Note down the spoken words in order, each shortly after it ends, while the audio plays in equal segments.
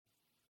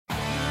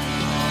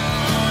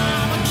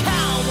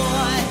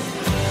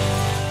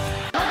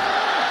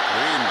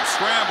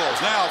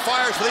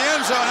for the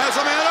end zone, has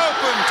a man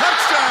open.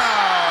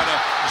 Touchdown,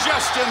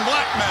 Justin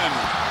Blackmon.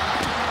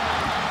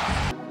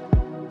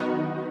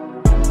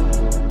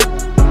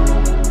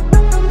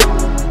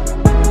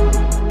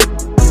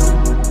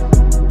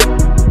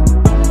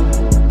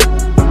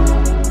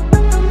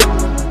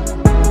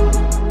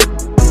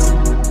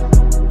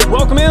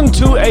 Welcome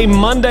into a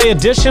Monday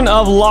edition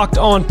of Locked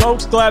On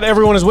Pokes. Glad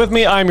everyone is with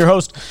me. I'm your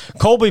host,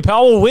 Colby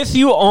Powell, with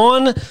you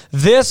on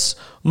this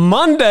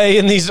Monday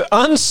in these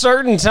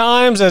uncertain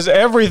times as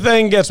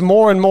everything gets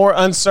more and more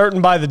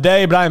uncertain by the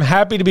day. But I'm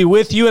happy to be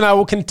with you, and I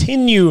will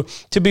continue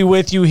to be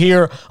with you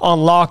here on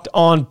Locked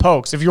On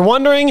Pokes. If you're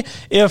wondering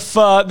if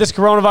this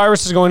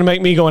coronavirus is going to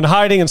make me go into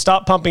hiding and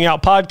stop pumping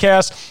out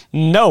podcasts,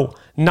 no.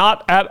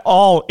 Not at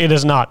all, it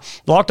is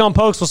not. Locked On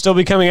Pokes will still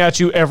be coming at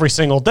you every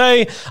single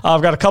day.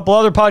 I've got a couple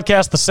other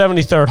podcasts, The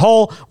 73rd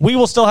Hole. We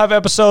will still have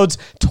episodes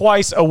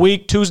twice a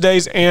week,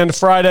 Tuesdays and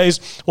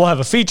Fridays. We'll have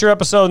a feature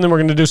episode, and then we're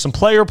going to do some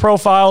player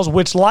profiles,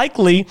 which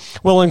likely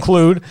will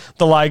include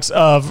the likes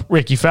of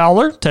Ricky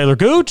Fowler, Taylor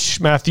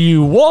Gooch,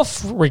 Matthew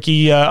Wolf, I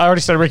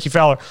already said Ricky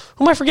Fowler.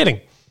 Who am I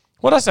forgetting?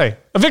 What did I say?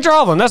 Victor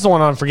Hovland, that's the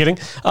one I'm forgetting.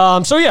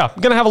 Going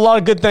to have a lot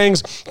of good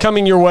things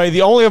coming your way.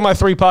 The only of my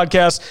three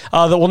podcasts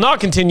that will not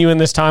continue in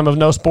this time of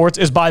no sports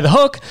is By the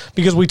Hook,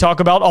 because we talk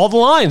about all the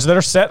lines that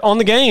are set on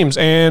the games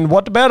and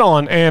what to bet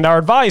on and our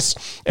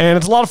advice. And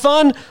it's a lot of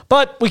fun,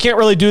 but we can't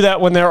really do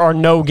that when there are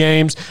no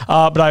games.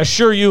 But I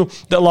assure you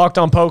that Locked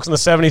On Pokes in the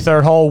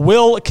 73rd Hole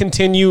will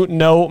continue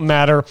no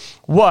matter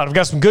what. I've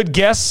got some good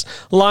guests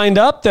lined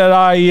up that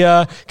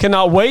I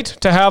cannot wait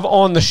to have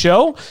on the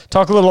show.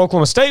 Talk a little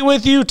Oklahoma State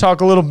with you,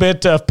 talk a little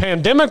bit of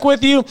pandemic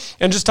with you,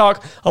 and just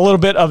talk a little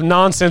bit of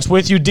nonsense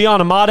with you.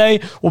 Deon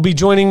Amade will be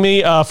joining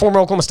me, former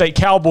Oklahoma State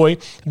Cowboy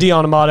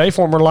Deon Amade,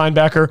 former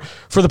linebacker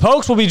for the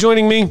Pokes, will be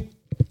joining me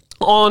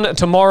on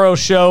tomorrow's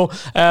show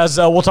as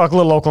we'll talk a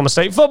little Oklahoma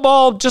State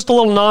football, just a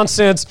little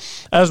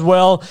nonsense as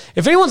well.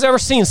 If anyone's ever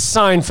seen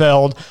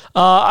Seinfeld,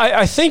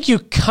 I think you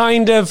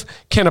kind of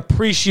can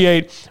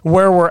appreciate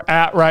where we're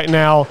at right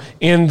now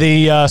in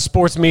the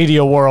sports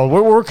media world.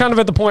 We're kind of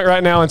at the point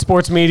right now in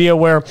sports media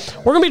where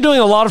we're going to be doing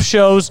a lot of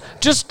shows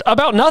just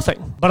about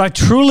nothing. But I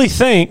truly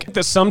think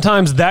that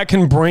sometimes that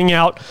can bring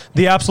out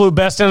the absolute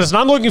best in us, and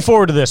I'm looking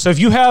forward to this. So if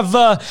you have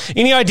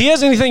any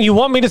ideas, anything you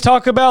want me to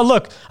talk about,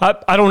 look,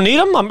 I don't need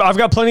them. I've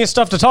got plenty of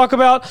stuff to talk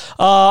about.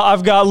 We're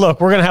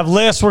going to have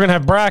lists. We're going to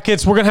have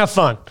brackets. We're going to have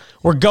fun.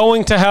 We're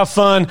going to have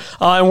fun,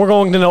 and we're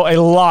going to know a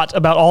lot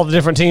about all the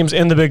different teams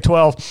in the Big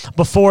 12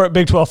 before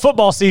Big 12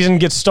 football season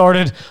gets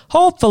started,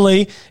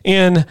 hopefully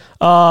in,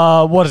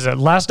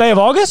 last day of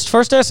August,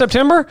 first day of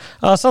September,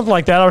 something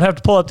like that. I would have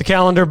to pull up the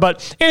calendar.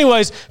 But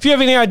anyways, if you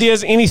have any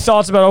ideas, any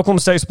thoughts about Oklahoma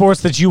State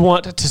sports that you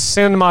want to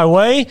send my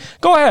way,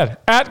 go ahead,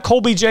 at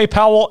Colby J.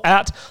 Powell,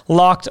 at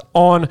Locked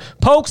On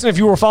Pokes. And if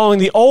you were following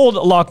the old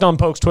Locked On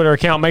Pokes Twitter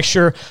account, make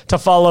sure to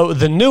follow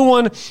the new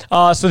one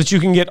so that you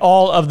can get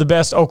all of the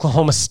best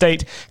Oklahoma State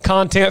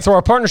content. Through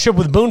our partnership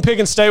with Boone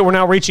Pickens State, we're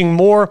now reaching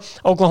more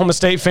Oklahoma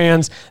State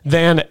fans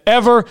than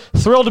ever.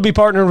 Thrilled to be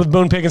partnered with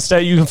Boone Pickens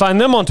State. You can find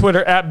them on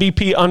Twitter at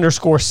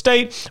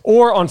BP_state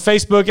or on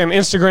Facebook and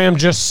Instagram.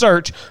 Just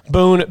search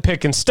Boone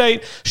Pickens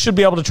State. Should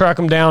be able to track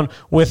them down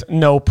with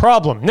no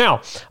problem.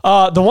 Now,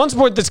 the one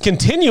sport that's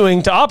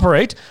continuing to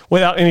operate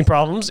without any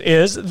problems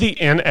is the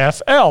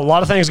NFL. A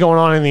lot of things going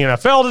on in the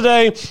NFL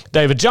today.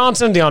 David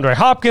Johnson, DeAndre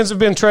Hopkins have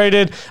been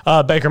traded.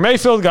 Baker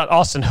Mayfield got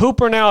Austin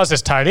Hooper now as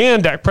his tight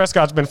end. Dak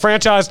Prescott's been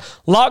franchised.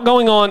 A lot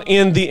going on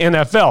in the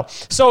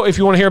NFL. So if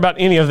you want to hear about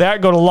any of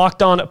that, go to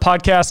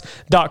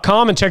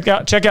LockedOnPodcast.com and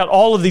check out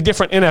all of the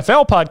different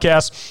NFL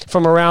podcasts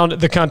from around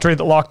the country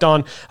that Locked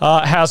On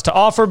has to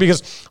offer.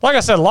 Because, like I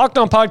said, Locked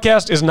On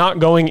Podcast is not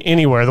going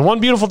anywhere. The one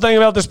beautiful thing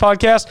about this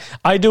podcast,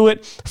 I do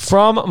it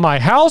from my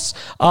house,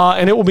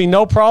 and it will be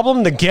no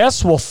problem. The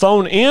guests will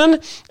phone in,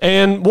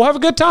 and we'll have a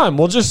good time.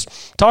 We'll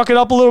just talk it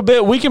up a little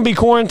bit. We can be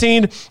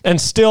quarantined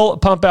and still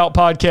pump out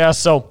podcasts.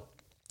 So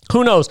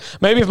who knows?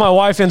 Maybe if my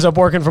wife ends up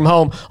working from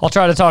home, I'll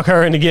try to talk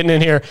her into getting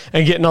in here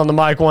and getting on the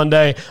mic one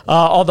day.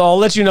 Although I'll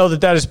let you know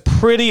that is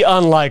pretty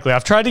unlikely.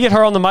 I've tried to get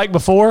her on the mic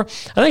before.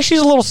 I think she's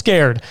a little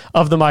scared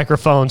of the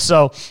microphone.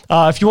 So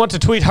if you want to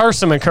tweet her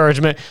some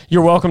encouragement,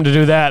 you're welcome to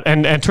do that.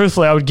 And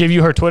truthfully, I would give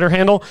you her Twitter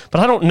handle,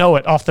 but I don't know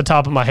it off the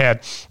top of my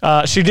head.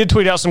 She did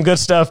tweet out some good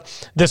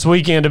stuff this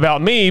weekend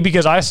about me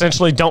because I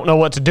essentially don't know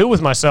what to do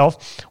with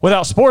myself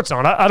without sports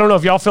on. I don't know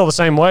if y'all feel the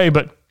same way,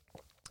 but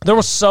there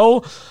was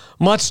so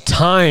much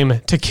time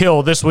to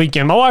kill this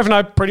weekend. My wife and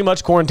I pretty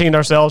much quarantined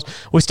ourselves.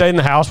 We stayed in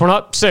the house. We're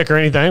not sick or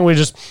anything. We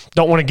just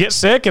don't want to get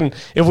sick. And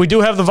if we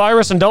do have the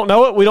virus and don't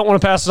know it, we don't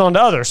want to pass it on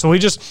to others. So we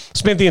just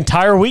spent the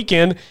entire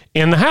weekend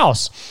in the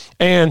house.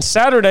 And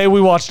Saturday, we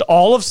watched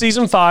all of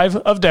season 5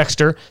 of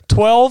Dexter,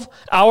 12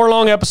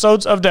 hour-long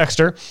episodes of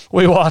Dexter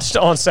we watched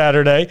on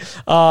Saturday.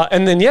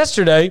 And then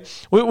yesterday,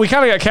 we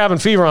kind of got cabin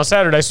fever on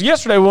Saturday. So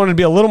yesterday, we wanted to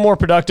be a little more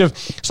productive.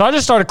 So I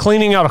just started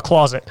cleaning out a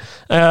closet.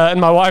 And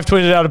my wife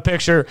tweeted out a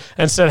picture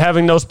and said,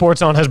 having no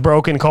sports on has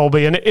broken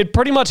Colby. And it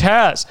pretty much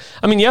has.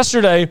 I mean,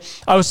 yesterday,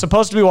 I was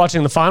supposed to be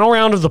watching the final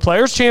round of the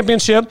Players'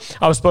 Championship.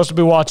 I was supposed to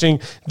be watching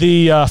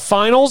the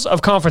finals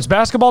of conference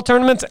basketball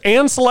tournaments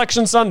and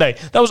Selection Sunday.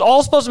 That was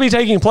all supposed to be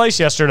taking place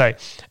yesterday.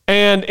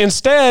 And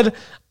instead,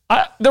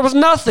 there was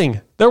nothing.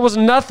 There was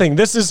nothing.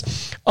 This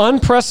is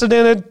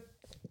unprecedented.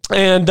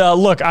 And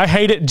look, I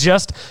hate it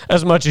just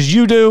as much as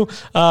you do.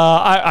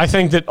 I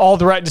think that all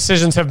the right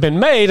decisions have been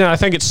made, and I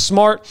think it's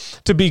smart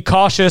to be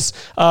cautious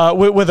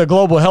with a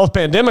global health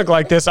pandemic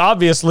like this,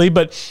 obviously,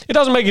 but it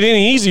doesn't make it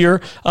any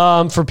easier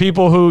for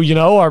people who,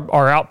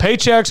 are out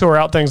paychecks, who are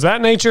out things of that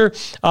nature.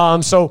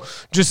 So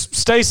just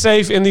stay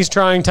safe in these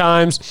trying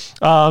times.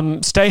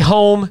 Stay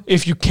home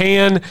if you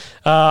can.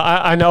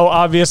 I know,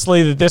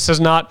 obviously, that this has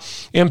not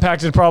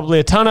impacted probably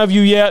a ton of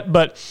you yet,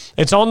 but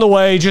it's on the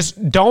way.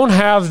 Just don't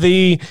have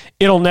the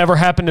it'll never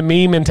happen to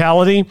me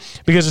mentality,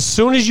 because as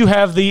soon as you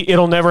have the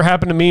it'll never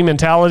happen to me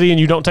mentality and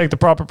you don't take the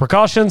proper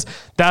precautions,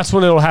 that's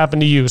when it'll happen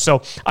to you.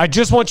 So I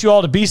just want you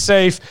all to be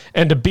safe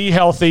and to be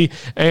healthy,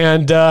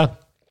 and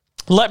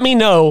let me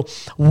know,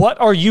 what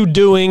are you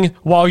doing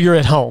while you're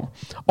at home?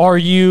 Are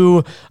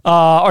you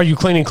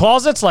cleaning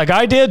closets like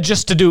I did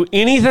just to do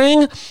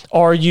anything?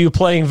 Are you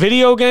playing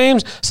video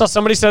games? Saw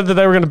somebody said that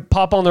they were going to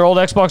pop on their old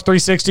Xbox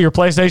 360 or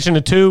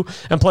PlayStation 2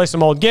 and play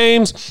some old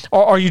games.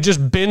 Or are you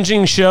just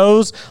binging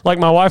shows like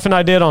my wife and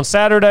I did on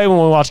Saturday when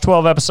we watched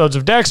 12 episodes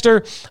of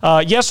Dexter?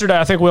 Yesterday,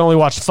 I think we only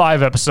watched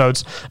 5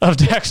 episodes of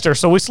Dexter,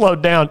 so we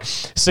slowed down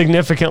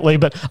significantly.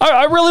 But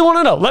I really want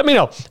to know. Let me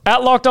know.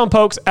 At Locked On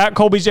Pokes, at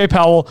Colby J.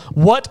 Powell.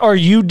 What are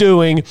you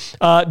doing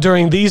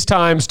during these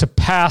times to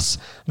pass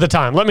the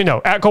time? Let me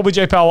know. At Colby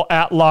J. Powell,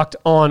 at Locked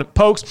On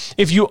Pokes.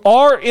 If you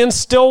are in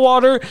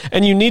Stillwater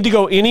and you need to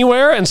go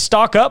anywhere and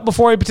stock up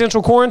before a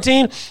potential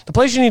quarantine, the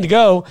place you need to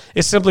go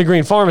is Simply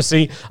Green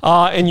Pharmacy.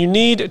 And you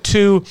need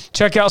to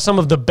check out some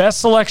of the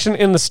best selection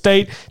in the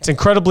state. It's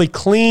incredibly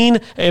clean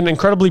and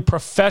incredibly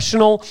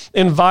professional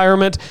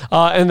environment,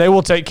 and they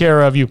will take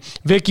care of you.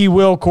 Vicky,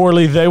 Will,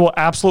 Corley, they will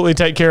absolutely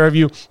take care of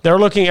you. They're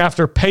looking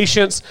after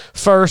patients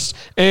first,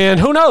 and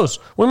who knows?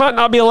 We might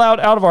not be allowed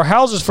out of our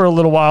houses for a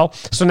little while,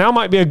 so now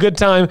might be a good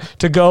time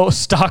to go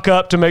stock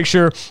up to make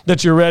sure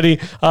that you're ready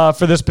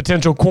for this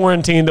potential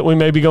quarantine that we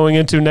may be going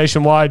into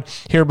nationwide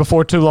here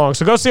before too long.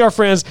 So go see our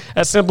friends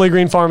at Simply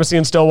Green Pharmacy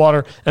in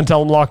Stillwater and tell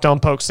them Locked On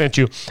Pokes sent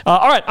you.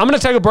 All right, I'm going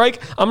to take a break.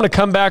 I'm going to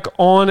come back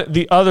on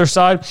the other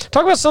side.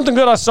 Talk about something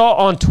good I saw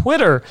on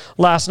Twitter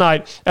last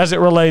night as it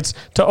relates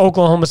to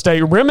Oklahoma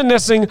State,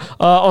 reminiscing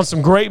on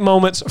some great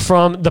moments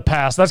from the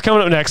past. That's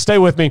coming up next. Stay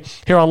with me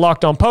here on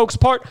Locked On Pokes,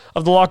 part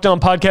of the Locked On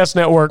Podcast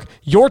Network,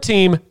 your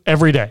team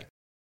every day.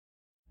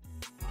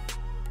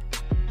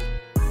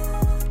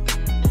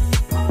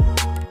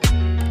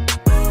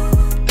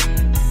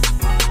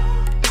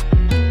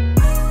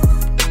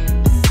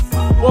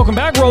 Welcome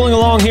back. Rolling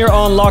along here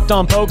on Locked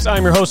On Pokes.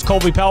 I'm your host,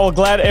 Colby Powell.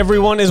 Glad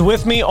everyone is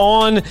with me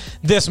on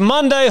this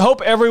Monday.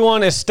 Hope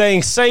everyone is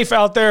staying safe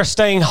out there,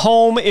 staying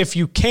home if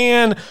you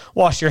can.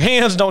 Wash your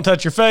hands, don't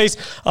touch your face,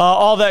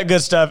 all that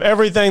good stuff.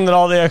 Everything that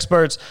all the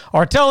experts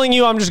are telling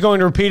you, I'm just going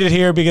to repeat it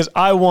here because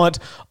I want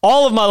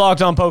all of my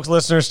Locked On Pokes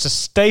listeners to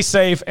stay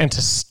safe and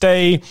to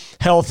stay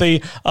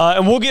healthy.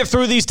 And we'll get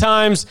through these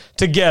times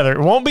together.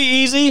 It won't be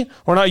easy.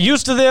 We're not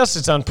used to this.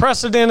 It's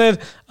unprecedented.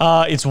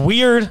 It's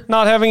weird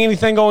not having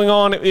anything going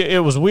on.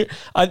 It was weird.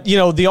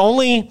 The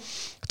only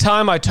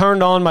time I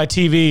turned on my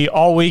TV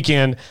all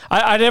weekend,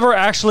 I never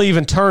actually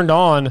even turned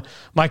on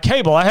my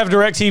cable. I have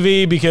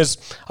DirecTV because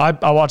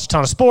I watch a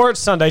ton of sports,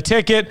 Sunday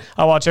Ticket.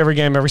 I watch every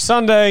game every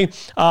Sunday,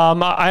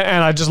 and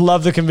I just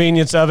love the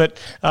convenience of it.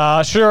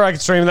 Sure, I can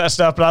stream that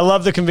stuff, but I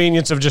love the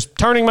convenience of just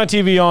turning my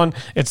TV on.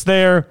 It's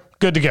there,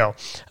 good to go.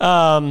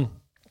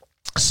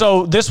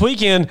 So this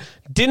weekend,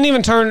 didn't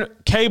even turn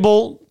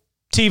cable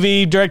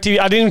TV, DirecTV,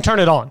 I didn't even turn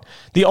it on.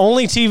 The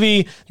only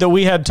TV that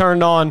we had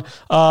turned on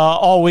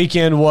all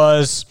weekend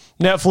was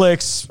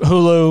Netflix,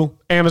 Hulu,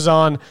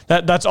 Amazon.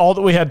 That's all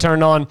that we had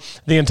turned on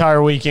the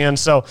entire weekend.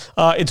 So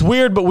it's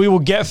weird, but we will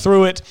get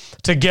through it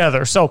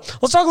together. So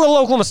let's talk a little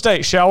Oklahoma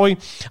State, shall we?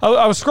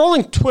 I was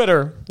scrolling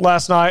Twitter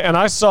last night, and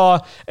I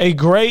saw a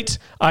great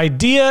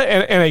idea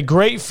and a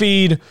great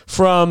feed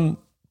from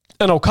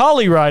an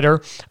Ocali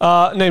writer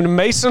named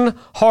Mason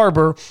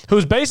Harbor,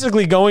 who's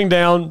basically going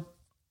down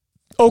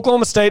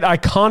Oklahoma State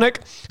iconic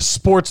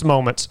sports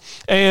moments.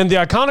 And the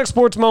iconic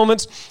sports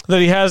moments that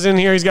he has in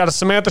here, he's got a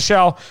Samantha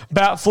Shaw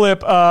bat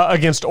flip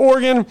against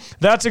Oregon.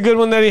 That's a good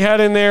one that he had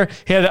in there.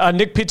 He had a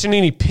Nick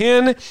Piccinini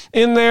pin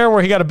in there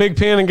where he got a big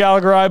pin in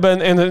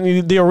Gallagher-Iba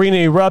and the arena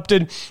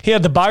erupted. He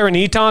had the Byron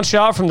Eaton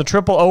shot from the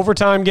triple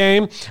overtime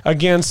game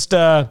against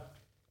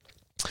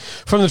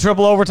from the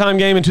triple overtime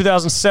game in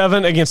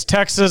 2007 against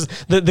Texas,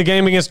 the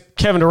game against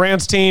Kevin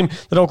Durant's team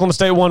that Oklahoma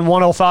State won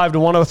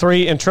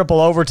 105-103 in triple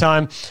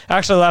overtime.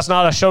 Actually, last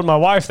night I showed my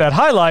wife that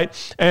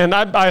highlight, and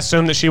I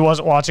assumed that she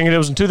wasn't watching it. It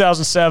was in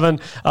 2007.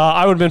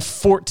 I would have been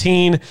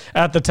 14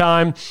 at the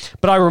time,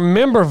 but I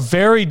remember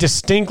very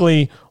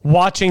distinctly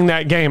watching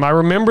that game. I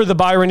remember the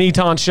Byron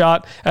Eaton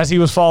shot as he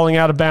was falling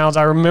out of bounds.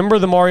 I remember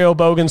the Mario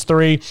Bogans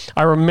three.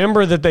 I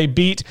remember that they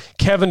beat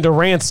Kevin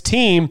Durant's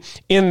team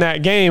in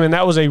that game, and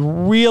that was a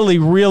really,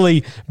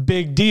 really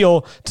big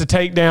deal to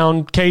take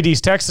down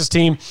KD's Texas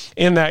team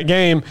in that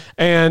game.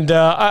 And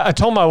I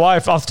told my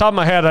wife, off the top of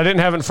my head, I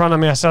didn't have it in front of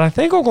me. I said, I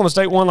think Oklahoma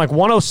State won like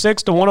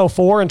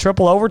 106-104 in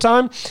triple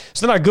overtime.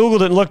 So then I Googled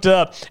it and looked it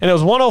up, and it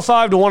was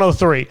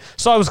 105-103.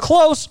 So I was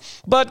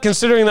close, but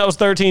considering that was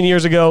 13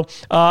 years ago,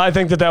 I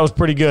think that was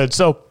pretty good.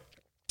 So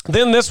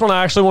then this one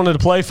I actually wanted to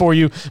play for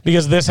you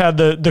because this had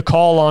the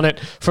call on it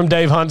from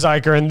Dave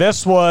Hunziker. And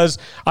this was,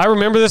 I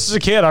remember this as a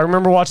kid. I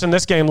remember watching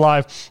this game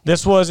live.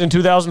 This was in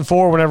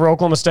 2004 whenever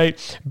Oklahoma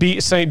State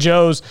beat St.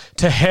 Joe's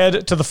to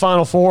head to the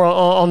Final Four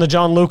on the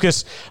John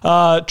Lucas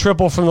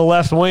triple from the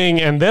left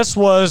wing. And this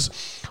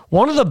was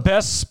one of the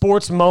best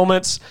sports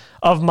moments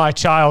of my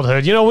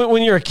childhood. You know,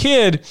 when you're a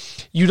kid,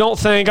 you don't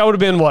think, I would have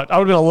been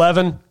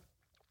 11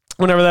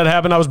 whenever that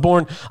happened. I was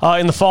born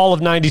in the fall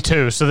of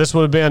 92, so this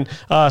would have been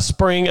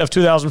spring of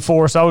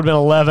 2004, so I would have been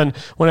 11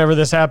 whenever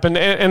this happened.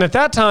 And at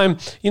that time,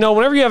 you know,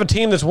 whenever you have a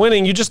team that's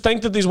winning, you just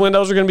think that these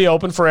windows are going to be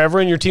open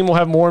forever and your team will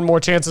have more and more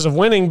chances of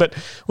winning. But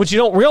what you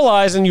don't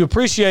realize and you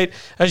appreciate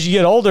as you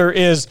get older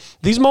is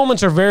these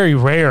moments are very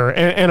rare.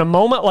 And a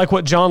moment like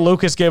what John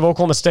Lucas gave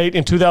Oklahoma State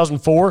in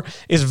 2004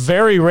 is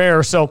very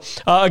rare. So,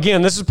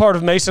 again, this is part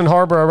of Mason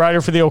Harbor, a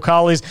writer for the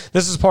O'Colleys.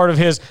 This is part of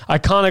his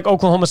iconic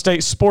Oklahoma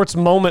State Sports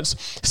Moments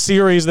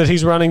series that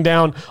he's running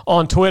down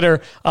on Twitter.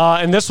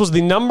 And this was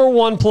the number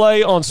one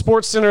play on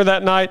SportsCenter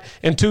that night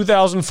in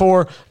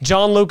 2004.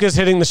 John Lucas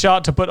hitting the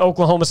shot to put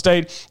Oklahoma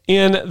State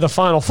in the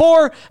Final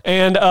Four.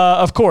 And,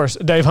 of course,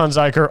 Dave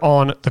Hunziker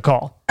on the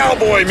call.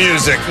 Cowboy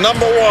music,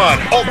 number one,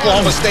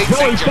 Oklahoma State.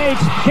 Joey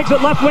fakes, kicks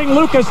it left wing,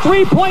 Lucas,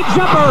 three-point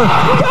jumper,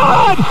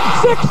 good!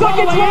 6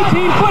 seconds,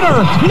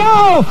 18-footer,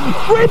 no!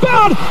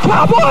 Rebound,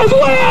 Cowboys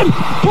win!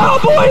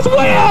 Cowboys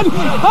win!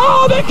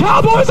 Oh, the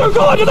Cowboys are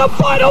going to the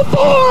Final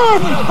Four!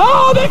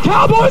 Oh, the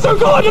Cowboys are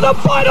going to the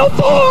Final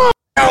Four!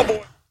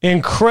 Cowboy.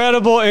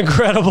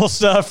 Incredible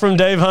stuff from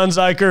Dave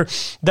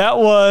Hunziker. That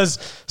was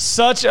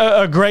such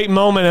a great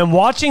moment. And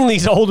watching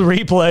these old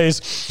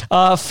replays,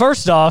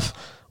 first off,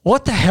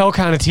 what the hell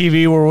kind of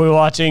TV were we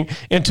watching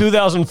in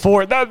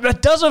 2004?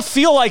 That doesn't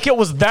feel like it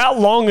was that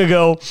long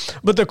ago,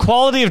 but the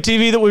quality of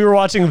TV that we were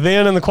watching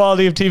then and the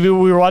quality of TV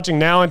we were watching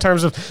now in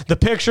terms of the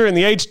picture and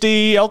the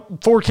HD,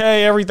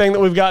 4K, everything that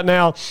we've got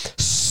now,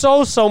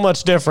 so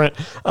much different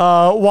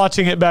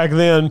watching it back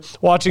then,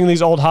 watching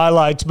these old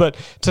highlights. But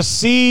to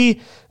see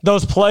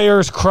those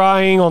players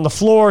crying on the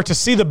floor, to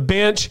see the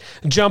bench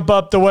jump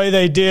up the way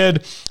they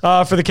did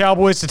for the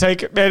Cowboys to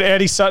take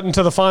Eddie Sutton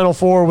to the Final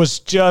Four was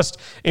just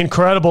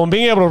incredible. And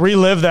being able to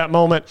relive that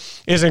moment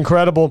is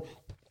incredible.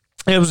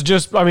 It was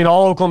just, I mean,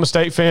 all Oklahoma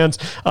State fans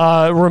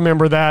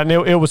remember that, and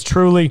it was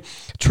truly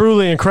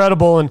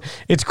incredible. And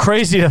it's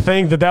crazy to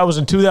think that was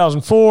in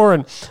 2004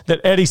 and that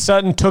Eddie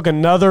Sutton took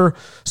another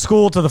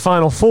school to the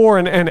Final Four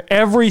and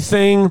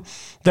everything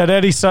that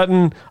Eddie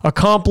Sutton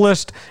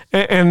accomplished,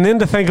 and then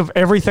to think of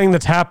everything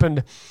that's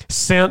happened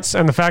since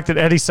and the fact that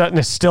Eddie Sutton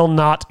is still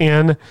not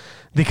in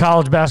the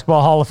College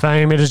Basketball Hall of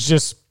Fame.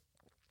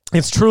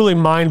 It's truly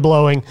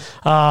mind-blowing.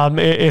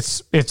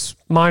 It's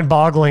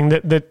mind-boggling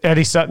that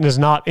Eddie Sutton is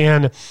not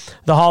in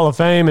the Hall of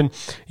Fame. And,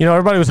 you know,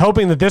 everybody was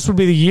hoping that this would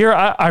be the year.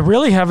 I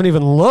really haven't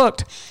even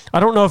looked. I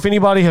don't know if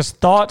anybody has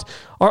thought,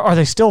 are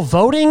they still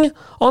voting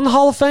on the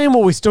Hall of Fame?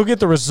 Will we still get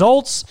the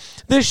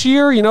results this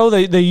year? You know,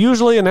 they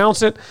usually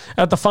announce it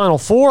at the Final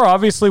Four.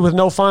 Obviously, with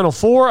no Final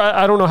Four,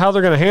 I don't know how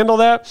they're going to handle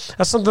that.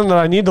 That's something that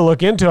I need to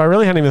look into. I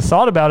really hadn't even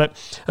thought about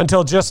it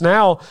until just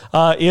now.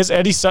 Is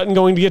Eddie Sutton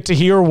going to get to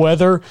hear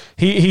whether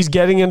he's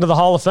getting into the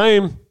Hall of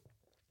Fame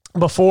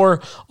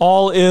before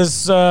all is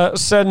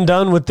said and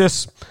done with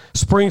this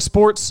spring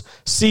sports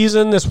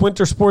season, this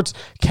winter sports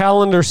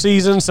calendar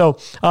season? So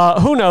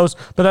who knows,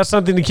 but that's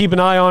something to keep an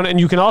eye on. And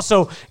you can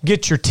also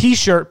get your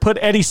t-shirt, put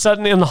Eddie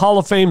Sutton in the Hall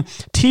of Fame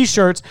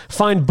t-shirts.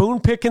 Find Boone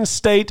Pickens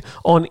State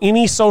on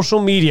any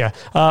social media,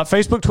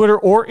 Facebook, Twitter,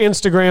 or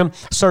Instagram.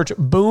 Search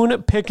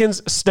Boone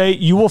Pickens State.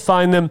 You will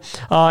find them,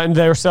 and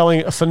they're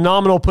selling a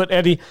phenomenal Put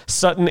Eddie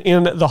Sutton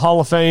in the Hall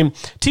of Fame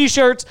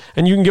t-shirts,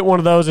 and you can get one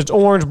of those. It's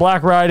orange,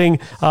 black writing.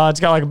 It's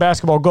got like a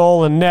basketball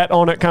goal and net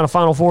on it, kind of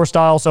Final Four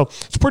style. So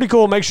it's pretty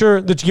cool. Make sure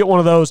that you get one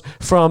of those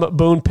from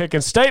Boone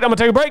Pickens State. I'm going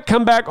to take a break,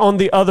 come back on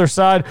the other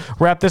side,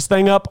 wrap this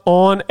thing up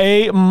on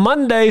a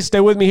Monday. Stay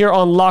with me here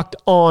on Locked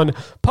On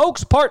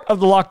Pokes, part of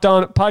the Locked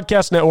On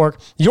Podcast Network,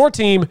 your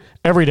team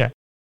every day.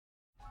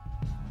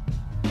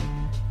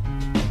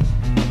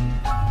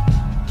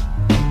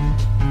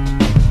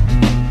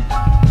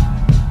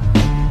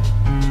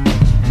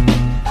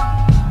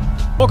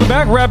 Welcome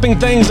back. Wrapping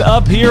things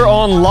up here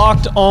on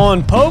Locked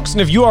On Pokes. And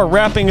if you are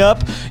wrapping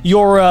up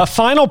your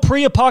final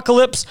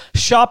pre-apocalypse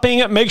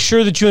shopping, make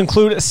sure that you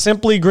include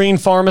Simply Green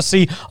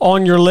Pharmacy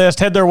on your list.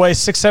 Head their way,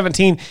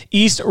 617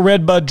 East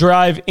Redbud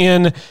Drive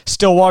in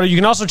Stillwater. You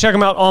can also check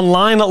them out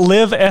online,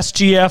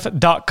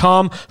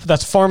 livesgf.com.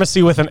 That's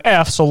pharmacy with an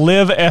F, so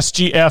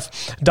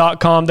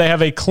livesgf.com. They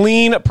have a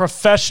clean,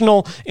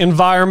 professional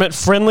environment,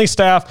 friendly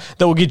staff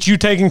that will get you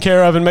taken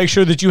care of and make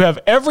sure that you have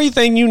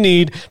everything you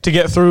need to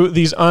get through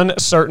these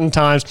uncertain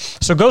times.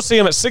 So go see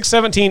them at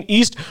 617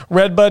 East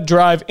Redbud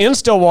Drive in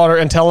Stillwater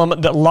and tell them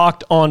that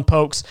Locked On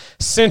Pokes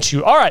sent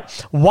you. All right,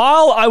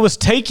 while I was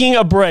taking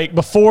a break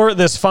before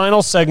this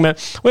final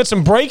segment, we had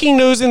some breaking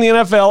news in the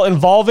NFL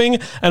involving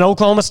an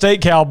Oklahoma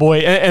State Cowboy,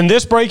 and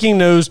this breaking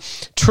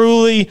news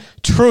truly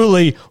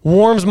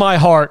warms my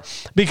heart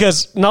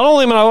because not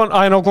only am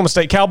I an Oklahoma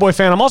State Cowboy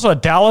fan, I'm also a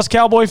Dallas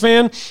Cowboy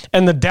fan,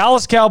 and the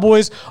Dallas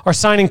Cowboys are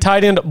signing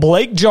tight end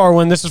Blake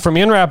Jarwin. This is from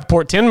Ian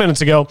Rappaport 10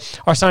 minutes ago.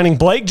 Are signing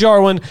Blake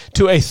Jarwin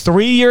to a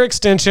 3-year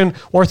extension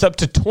worth up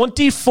to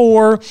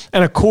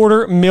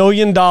 $24.25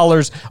 million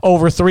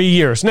over 3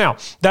 years. Now,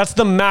 that's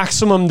the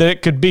maximum that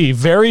it could be.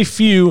 Very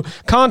few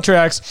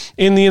contracts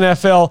in the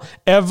NFL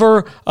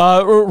ever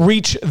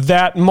reach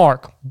that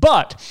mark.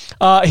 But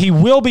he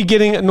will be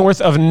getting north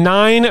of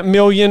 $9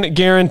 million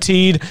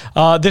guaranteed.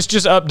 This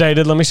just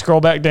updated. Let me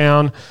scroll back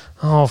down.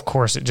 Oh, of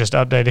course, it just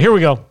updated. Here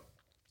we go.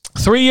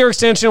 3-year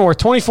extension worth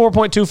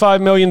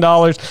 $24.25 million,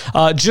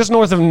 just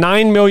north of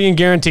 $9 million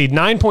guaranteed.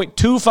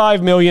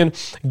 $9.25 million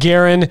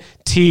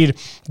guaranteed.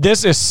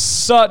 This is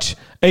such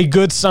a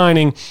good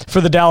signing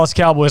for the Dallas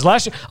Cowboys.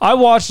 Last year, I'm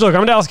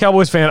a Dallas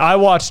Cowboys fan. I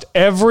watched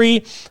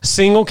every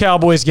single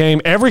Cowboys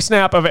game, every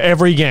snap of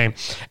every game.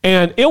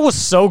 And it was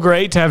so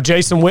great to have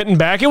Jason Witten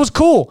back. It was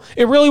cool.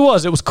 It really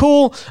was. It was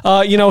cool.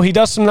 He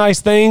does some nice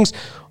things.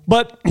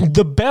 But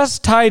the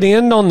best tight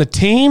end on the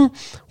team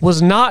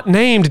was not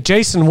named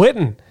Jason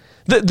Witten.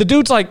 The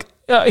dude's like,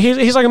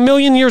 he's like 1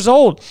 million years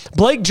old.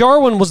 Blake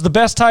Jarwin was the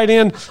best tight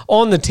end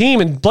on the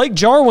team, and Blake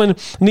Jarwin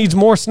needs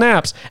more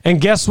snaps.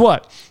 And guess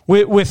what?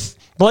 With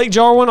Blake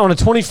Jarwin on a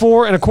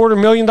 $24.25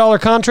 million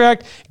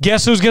contract,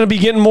 guess who's going to be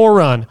getting more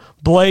run?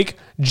 Blake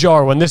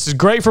Jarwin. This is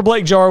great for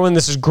Blake Jarwin.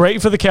 This is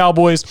great for the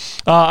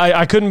Cowboys.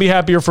 I couldn't be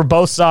happier for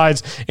both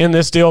sides in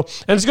this deal.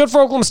 And it's good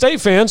for Oklahoma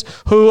State fans,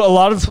 who a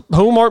lot of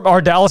whom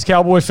are Dallas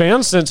Cowboy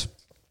fans, since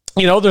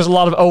there's a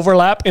lot of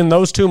overlap in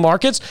those two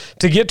markets,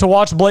 to get to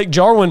watch Blake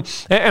Jarwin.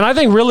 And I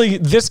think really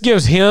this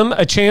gives him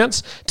a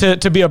chance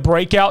to be a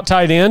breakout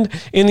tight end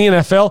in the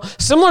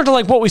NFL, similar to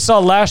like what we saw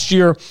last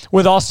year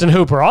with Austin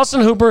Hooper.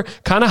 Austin Hooper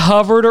kind of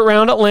hovered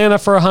around Atlanta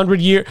for a couple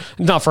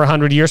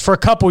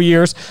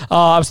years.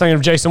 I was thinking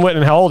of Jason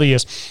Witten, how old he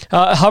is.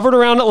 Hovered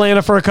around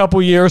Atlanta for a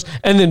couple years,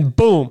 and then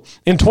boom,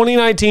 in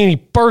 2019, he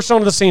burst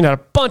onto the scene, had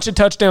a bunch of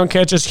touchdown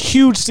catches,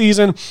 huge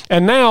season,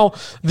 and now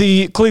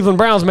the Cleveland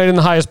Browns made him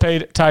the highest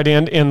paid tight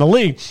end in the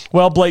league.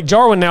 Well, Blake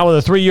Jarwin, now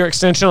with a 3-year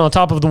extension on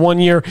top of the 1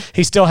 year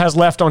he still has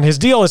left on his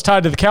deal, is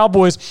tied to the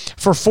Cowboys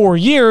for 4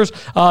 years.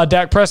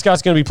 Dak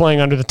Prescott's going to be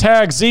playing under the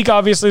tag. Zeke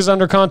obviously is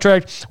under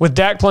contract. With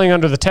Dak playing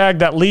under the tag,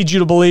 that leads you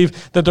to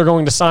believe that they're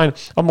going to sign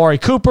Amari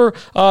Cooper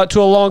to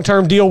a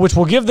long-term deal, which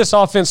will give this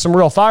offense some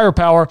real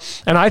firepower.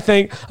 And I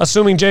think,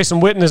 assuming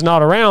Jason Witten is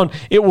not around,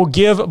 it will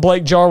give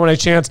Blake Jarwin a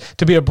chance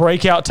to be a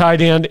breakout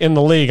tight end in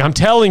the league. I'm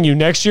telling you,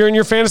 next year in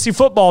your fantasy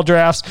football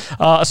drafts,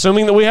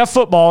 assuming that we have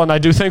football, and I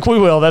do think we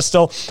will, that's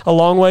still a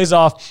long ways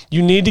off,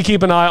 you need to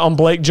keep an eye on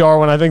Blake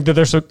Jarwin. I think that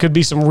there could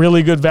be some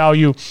really good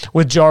value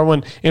with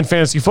Jarwin in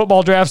fantasy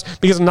football drafts,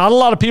 because not a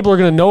lot of people are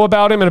going to know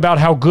about him and about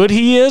how good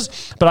he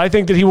is, but I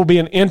think that he will be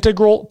an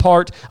integral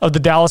part of the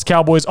Dallas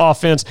Cowboys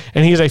offense,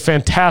 and he is a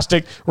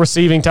fantastic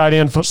receiving tight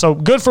end. So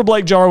good for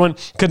Blake Jarwin.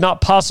 Could not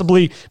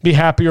possibly be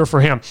happier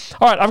for him.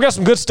 All right, I've got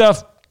some good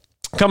stuff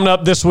coming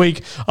up this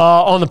week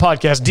on the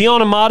podcast.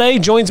 Deon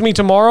Amade joins me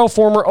tomorrow,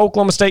 former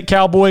Oklahoma State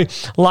Cowboy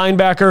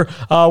linebacker.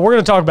 We're going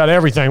to talk about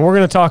everything. We're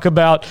going to talk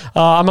about,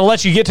 I'm going to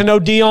let you get to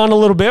know Deon a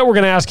little bit. We're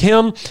going to ask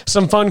him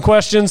some fun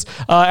questions,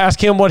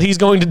 ask him what he's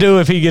going to do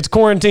if he gets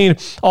quarantined,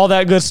 all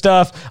that good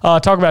stuff.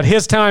 Talk about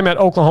his time at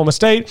Oklahoma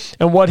State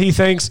and what he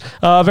thinks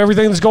of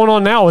everything that's going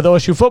on now with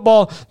OSU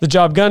football, the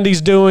job Gundy's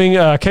doing,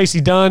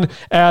 Casey Dunn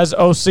as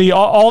OC,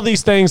 all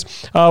these things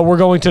we're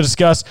going to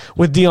discuss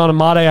with Deon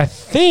Amade. I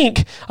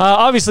think,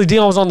 obviously,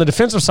 Deon was on the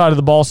defensive side of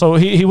the ball, so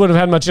he wouldn't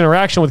have had much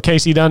interaction with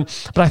Casey Dunn.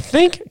 But I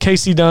think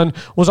Casey Dunn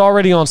was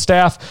already on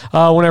staff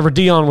whenever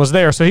Deon was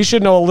there, so he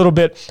should know a little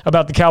bit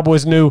about the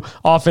Cowboys' new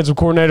offensive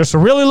coordinator. So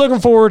really looking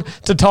forward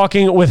to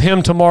talking with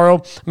him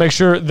tomorrow. Make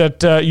sure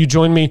that you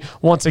join me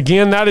once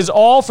again. That is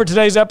all for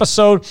today's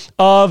episode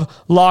of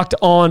Locked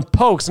On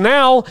Pokes.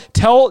 Now,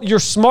 tell your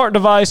smart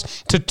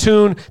device to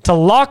tune to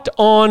Locked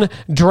On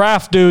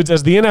Draft Dudes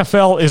as the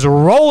NFL is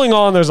rolling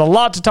on. There's a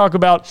lot to talk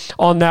about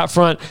on that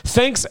front.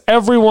 Thanks,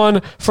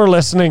 everyone, for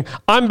listening.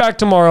 I'm back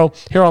tomorrow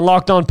here on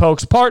Locked On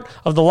Pokes, part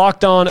of the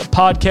Locked On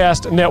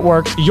Podcast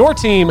Network, your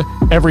team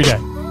every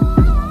day.